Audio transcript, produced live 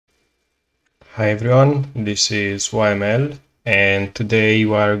Hi everyone, this is YML, and today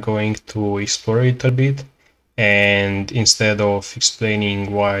we are going to explore it a bit. And instead of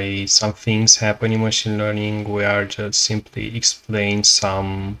explaining why some things happen in machine learning, we are just simply explain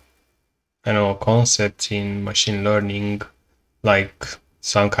some, concepts in machine learning, like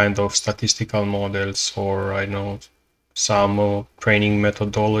some kind of statistical models or some training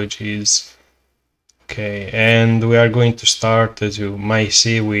methodologies. Okay, and we are going to start, as you might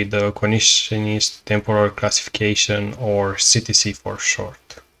see, with the Connectionist Temporal Classification, or CTC for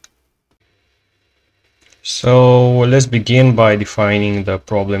short. So let's begin by defining the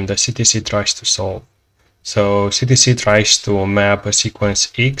problem that CTC tries to solve. So CTC tries to map a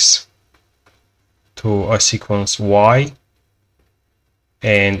sequence X to a sequence Y,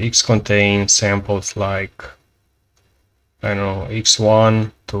 and X contains samples like,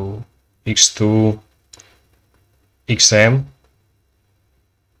 X1 to X2, XM,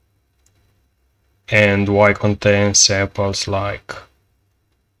 and Y contains samples like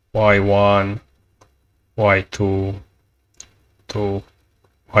Y1, Y2 to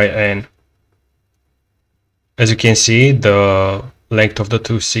Yn. As you can see, the length of the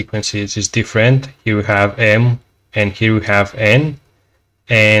two sequences is different. Here we have M and here we have N,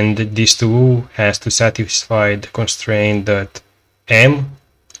 and these two has to satisfy the constraint that M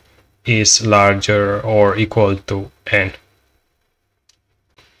is larger or equal to N.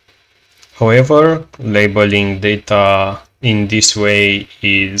 However, labeling data in this way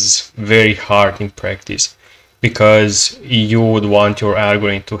is very hard in practice, because you would want your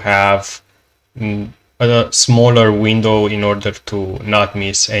algorithm to have a smaller window in order to not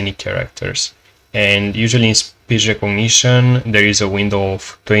miss any characters. And usually in speech recognition, there is a window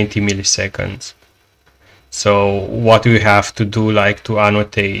of 20 milliseconds. So what you have to do, like to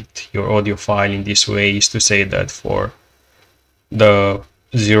annotate your audio file in this way, is to say that for the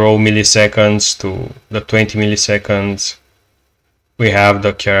 0 milliseconds to the 20 milliseconds, we have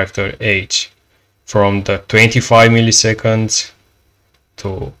the character H. From the 25 milliseconds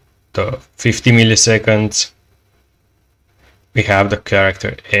to the 50 milliseconds, we have the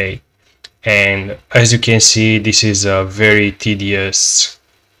character A. And as you can see, this is a very tedious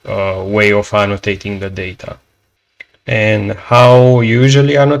way of annotating the data. And how we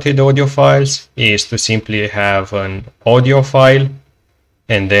usually annotate the audio files is to simply have an audio file,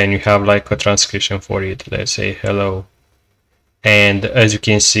 and then you have like a transcription for it. Let's say hello. And as you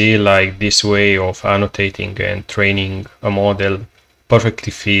can see, like this way of annotating and training a model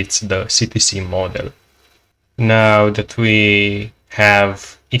perfectly fits the CTC model. Now that we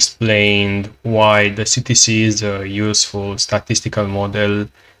have explained why the CTC is a useful statistical model,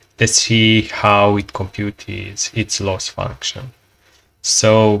 let's see how it computes its loss function.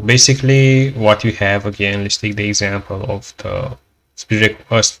 So basically what you have, again, let's take the example of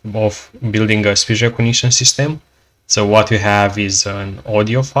building a speech recognition system. So what you have is an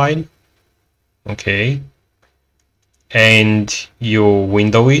audio file, okay, and you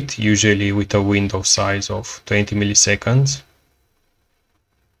window it, usually with a window size of 20 milliseconds.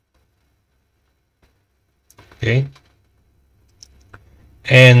 Okay.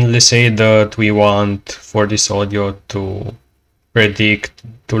 And let's say that we want for this audio to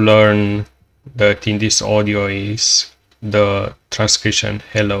learn that in this audio is the transcription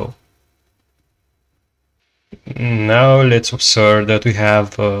hello. Now let's observe that we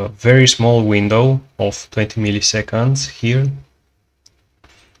have a very small window of 20 milliseconds here.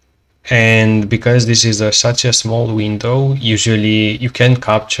 And because this is such a small window, usually you can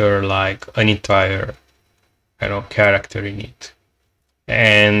capture like an entire character in it.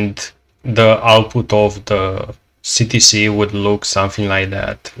 And the output of the CTC would look something like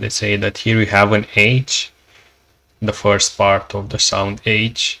that. Let's say that here we have an H, the first part of the sound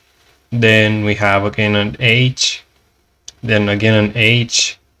H. Then we have again an H, then again an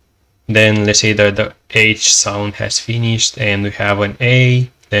H. Then let's say that the H sound has finished, and we have an A,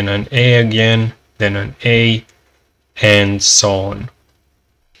 then an A again, then an A, and so on.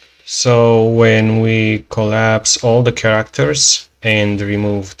 So when we collapse all the characters and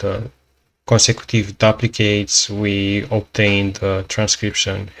remove the consecutive duplicates, we obtain the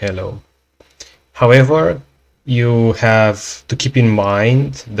transcription hello. However, you have to keep in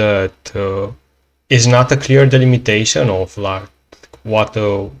mind that is not a clear delimitation of like what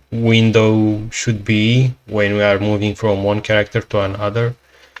a window should be when we are moving from one character to another.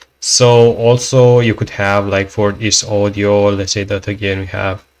 So also you could have, like for this audio, let's say that again we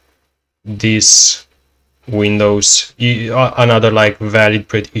have these windows. Another like valid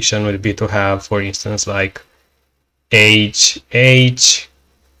prediction would be to have, for instance, like H, H,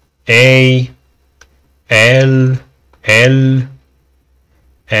 A, L, L,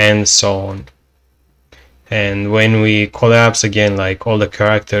 and so on. And when we collapse again, like all the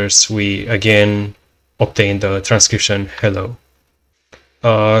characters, we again obtain the transcription hello.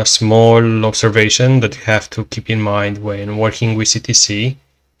 A small observation that you have to keep in mind when working with CTC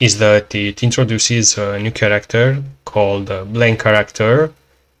is that it introduces a new character called a blank character,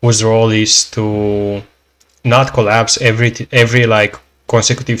 whose role is to not collapse every like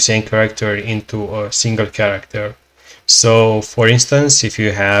consecutive same character into a single character. So for instance, if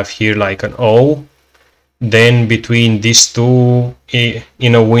you have here like an O, then between these two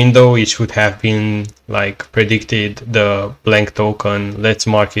in a window, it should have been like predicted the blank token. Let's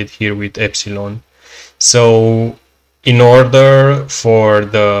mark it here with epsilon. So in order for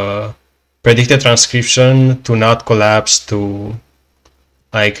the predicted transcription to not collapse to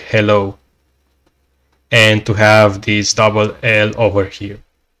like hello and to have this double L over here.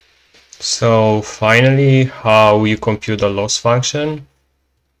 So finally, how you compute the loss function?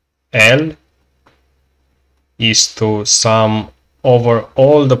 L is to sum over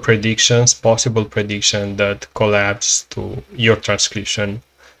all the predictions, possible prediction that collapse to your transcription.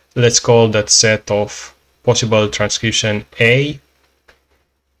 Let's call that set of possible transcription A,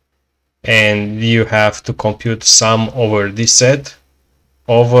 and you have to compute sum over this set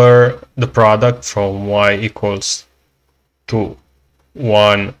over the product from y equals to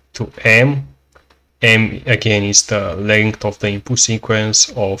 1 to m. M again is the length of the input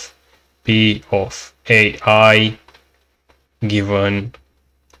sequence of P of AI given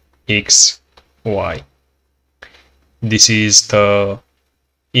x, y. This is the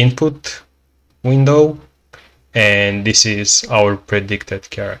input window, and this is our predicted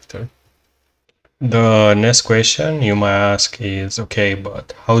character. The next question you might ask is, okay,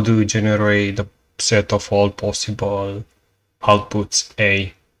 but how do you generate the set of all possible outputs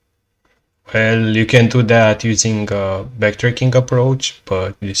A? Well, you can do that using a backtracking approach,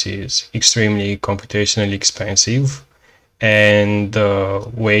 but this is extremely computationally expensive. And the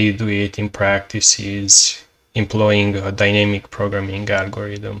way you do it in practice is employing a dynamic programming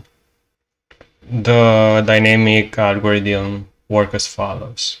algorithm. The dynamic algorithm works as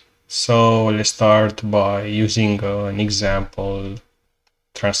follows. So let's start by using an example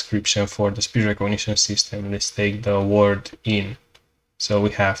transcription for the speech recognition system. Let's take the word in. So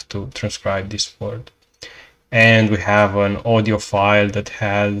we have to transcribe this word. And we have an audio file that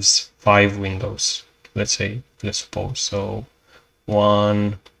has 5 windows. Let's suppose. So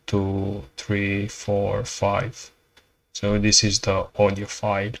 1, 2, 3, 4, 5. So this is the audio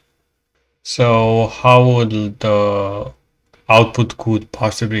file. So how would the output could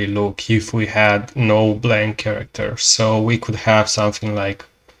possibly look if we had no blank character? So we could have something like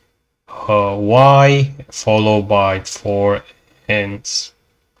Y followed by 4 ends.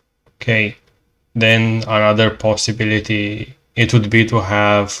 Okay, then another possibility, it would be to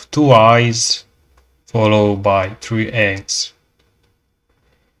have 2 I's followed by 3 ends.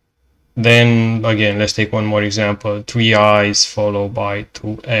 Then again, let's take one more example, 3 I's followed by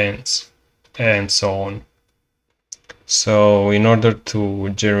 2 ends, and so on. So in order to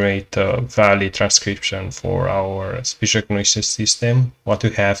generate a valid transcription for our speech recognition system, what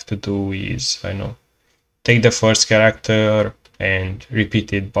we have to do is, take the first character and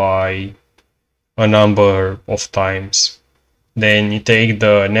repeat it by a number of times. Then you take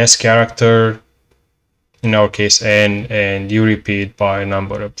the next character, in our case n, and you repeat by a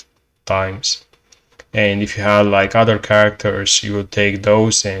number of times. And if you have like other characters, you would take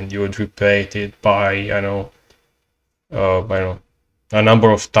those and you would repeat it by a number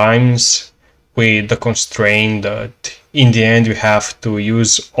of times, with the constraint that in the end you have to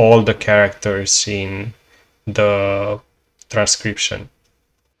use all the characters in the transcription.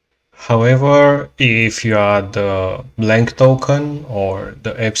 However, if you add the blank token or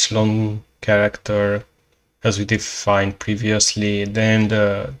the epsilon character as we defined previously, then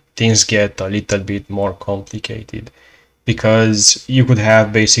the things get a little bit more complicated, because you could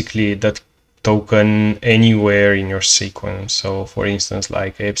have basically that token anywhere in your sequence. So for instance,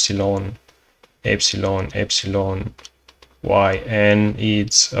 like epsilon, epsilon, epsilon, yn,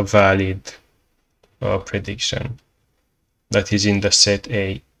 it's a valid prediction that is in the set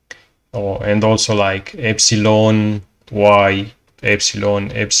A. And also like epsilon y,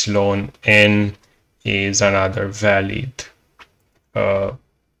 epsilon, epsilon n is another valid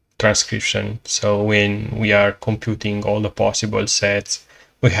transcription. So when we are computing all the possible sets,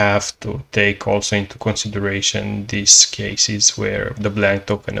 we have to take also into consideration these cases where the blank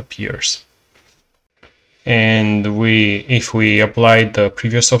token appears. And if we apply the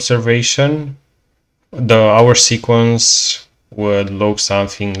previous observation, our sequence would look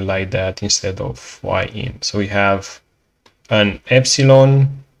something like that instead of yn. So we have an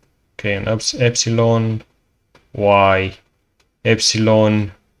epsilon, okay, an epsilon, y,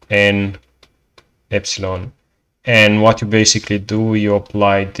 epsilon, n, epsilon. And what you basically do, you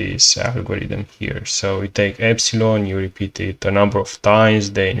apply this algorithm here. So you take epsilon, you repeat it a number of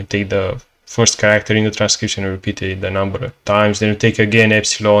times, then you take the first character in the transcription, you repeat it a number of times, then you take again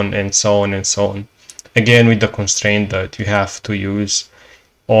epsilon, and so on and so on. Again, with the constraint that you have to use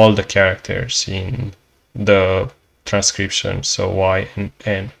all the characters in the transcription, so y and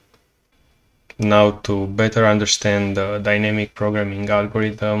n. Now, to better understand the dynamic programming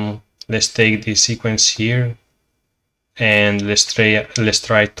algorithm, let's take this sequence here and let's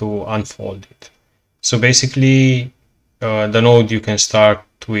try to unfold it. So basically, the node you can start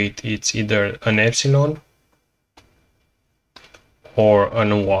with, it's either an epsilon or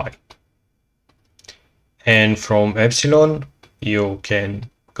an y. And from epsilon, you can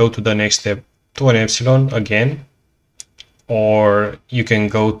go to the next step to an epsilon again, or you can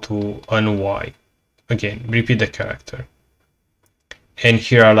go to an y. Again, repeat the character. And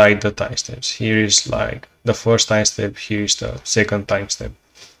here are like the time steps. Here is like the first time step, here is the second time step.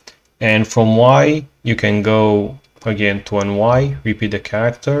 And from y, you can go again to an y, repeat the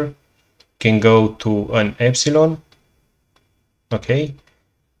character. You can go to an epsilon, okay?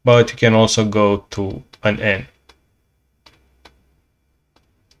 But you can also go to an n.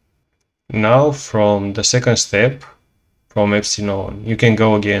 Now from the second step, from epsilon, you can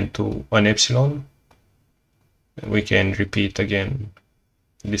go again to an epsilon. We can repeat again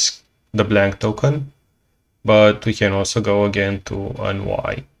the blank token, but we can also go again to an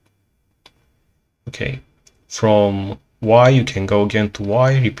y. Okay, from y you can go again to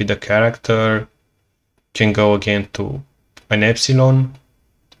y, repeat the character, you can go again to an epsilon,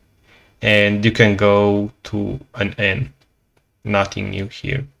 and you can go to an n. Nothing new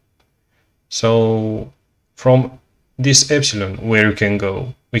here. So from this epsilon, where you can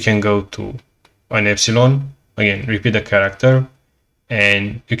go, we can go to an epsilon, again repeat the character,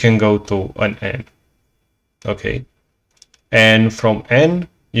 and you can go to an n. Okay, and from n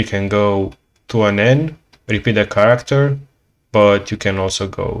you can go to an n, repeat the character, but you can also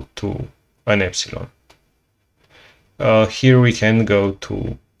go to an epsilon. Here we can go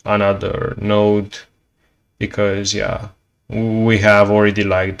to another node because yeah, we have already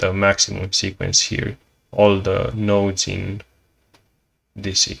like the maximum sequence here, all the nodes in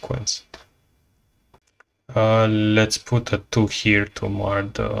this sequence. Let's put a 2 here to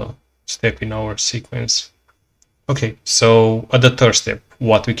mark the step in our sequence. Okay, so at the third step,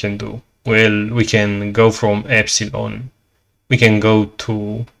 what we can do? Well, we can go from epsilon, we can go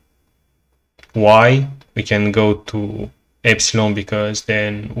to y, we can go to epsilon, because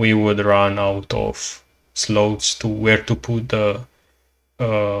then we would run out of slots to where to put the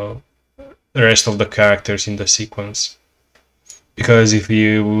rest of the characters in the sequence. Because if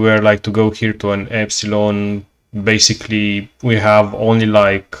we were like to go here to an epsilon, basically we have only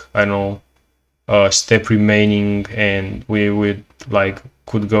like, I don't know, a step remaining, and we would like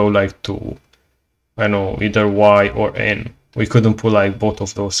could go like to, I don't know, either y or n. We couldn't put like both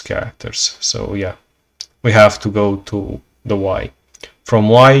of those characters, so yeah, we have to go to the y. From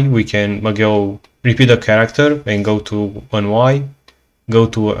y we can go repeat the character and go to an y, go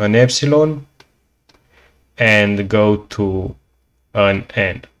to an epsilon, and go to an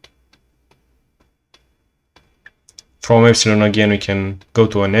n. From epsilon again we can go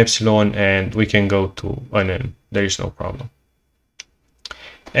to an epsilon, and we can go to an n. There is no problem.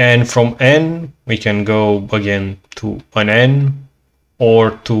 And from n we can go again to an n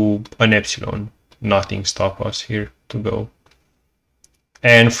or to an epsilon. Nothing stops us here to go.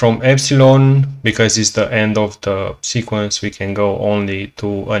 And from epsilon, because it's the end of the sequence, we can go only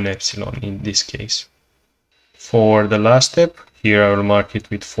to an epsilon in this case. For the last step, here I will mark it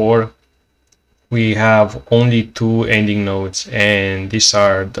with 4. We have only 2 ending nodes, and these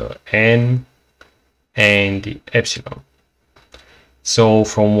are the n and the epsilon. So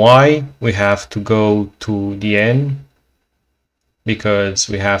from y we have to go to the n, because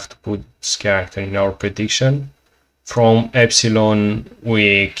we have to put this character in our prediction. From epsilon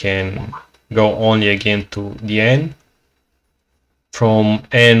we can go only again to the n. From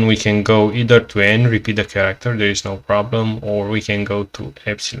n we can go either to n, repeat the character, there is no problem, or we can go to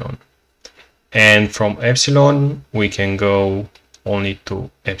epsilon. And from epsilon we can go only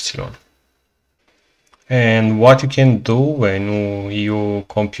to epsilon. And what you can do when you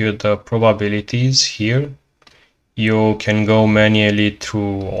compute the probabilities here, you can go manually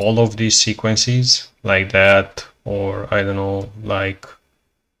through all of these sequences like that, or I don't know, like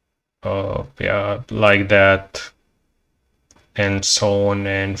yeah, like that, and so on.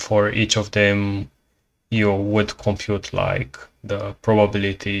 And for each of them you would compute like the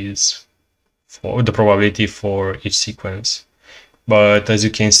probabilities for the probability for each sequence. But as you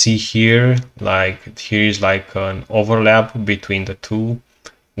can see here, like here is like an overlap between the two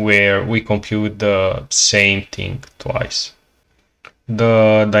where we compute the same thing twice.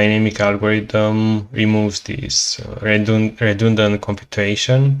 The dynamic algorithm removes this redundant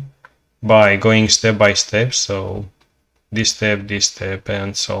computation by going step by step, so this step,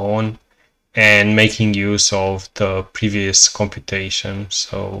 and so on, and making use of the previous computation,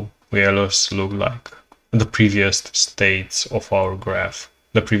 so we always look like the previous states of our graph,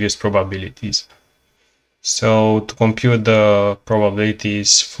 the previous probabilities. So to compute the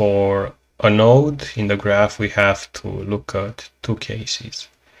probabilities for a node in the graph, we have to look at two cases.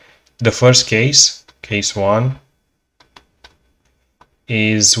 The first case, case 1,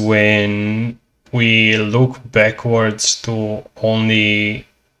 is when we look backwards to only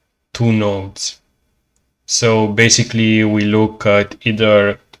two nodes. So basically we look at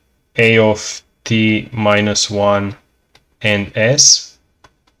either a of t minus 1 and s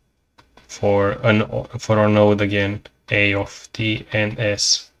for a node, again a of t and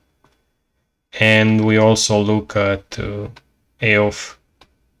s, and we also look at a of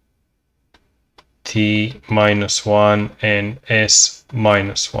t minus 1 and s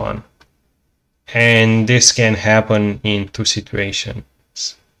minus 1, and this can happen in two situations.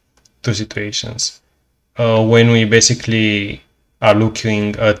 When we basically are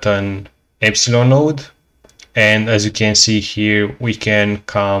looking at an epsilon node, and as you can see here, we can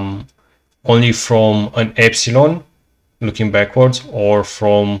come only from an epsilon looking backwards, or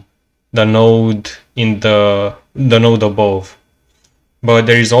from the node in the node above. But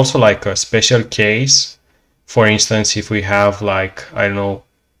there is also like a special case. For instance, if we have like, I don't know,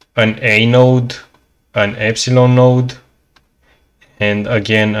 an a node, an epsilon node, and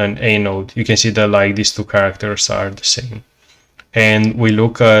again an a node, you can see that like these two characters are the same, and we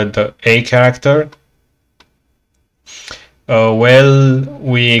look at the a character. Well,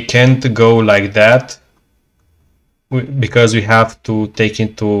 we can't go like that because we have to take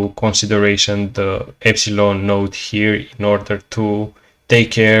into consideration the epsilon node here in order to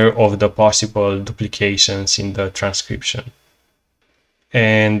take care of the possible duplications in the transcription.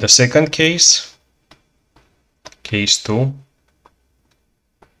 And the second case, case 2,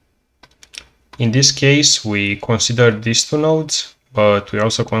 in this case we consider these two nodes, but we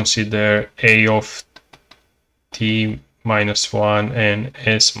also consider a of t minus 1 and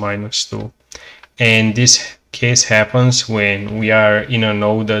s minus 2. And this case happens when we are in a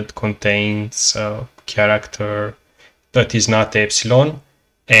node that contains a character that is not epsilon,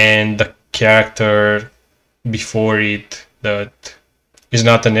 and the character before it that is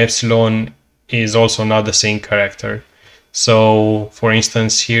not an epsilon is also not the same character. So for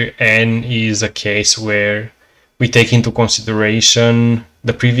instance here n is a case where we take into consideration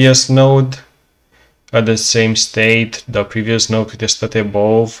the previous node at the same state, the previous node with the state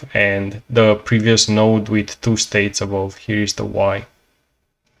above, and the previous node with two states above. Here is the y.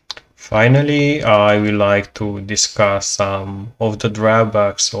 Finally, I would like to discuss some of the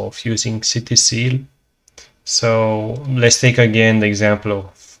drawbacks of using CTC. So let's take again the example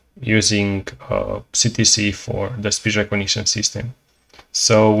of using CTC for the speech recognition system.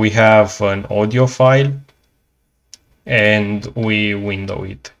 So we have an audio file and we window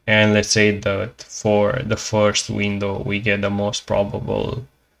it, and let's say that for the first window we get the most probable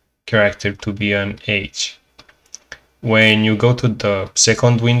character to be an H. When you go to the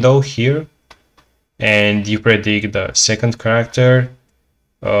second window here and you predict the second character,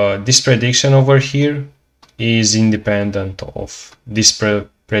 this prediction over here is independent of this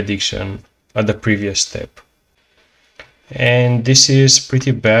prediction at the previous step. And this is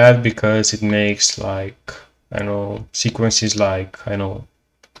pretty bad because it makes like, I don't know, sequences like, I don't know,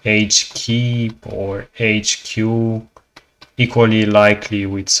 HKeep or HQ equally likely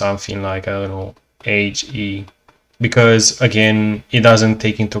with something like, I don't know, HE, because again it doesn't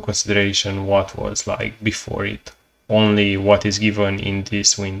take into consideration what was like before it, only what is given in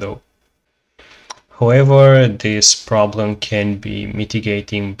this window. However, this problem can be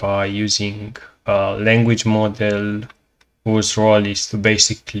mitigated by using a language model whose role is to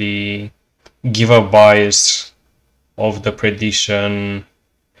basically give a bias of the prediction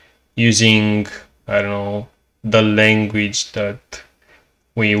using, I don't know, the language that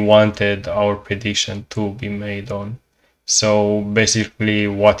we wanted our prediction to be made on. So basically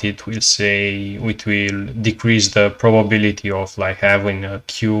what it will say, it will decrease the probability of like having a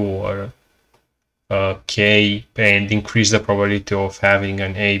Q or a K and increase the probability of having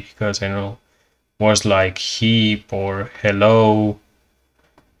an A, because I know words like heap or hello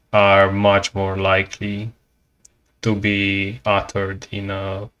are much more likely to be uttered in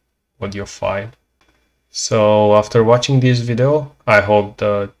a audio file. So after watching this video, I hope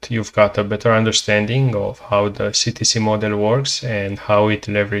that you've got a better understanding of how the CTC model works and how it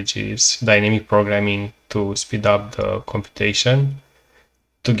leverages dynamic programming to speed up the computation,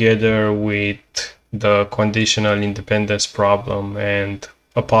 together with the conditional independence problem and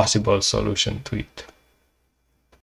a possible solution to it.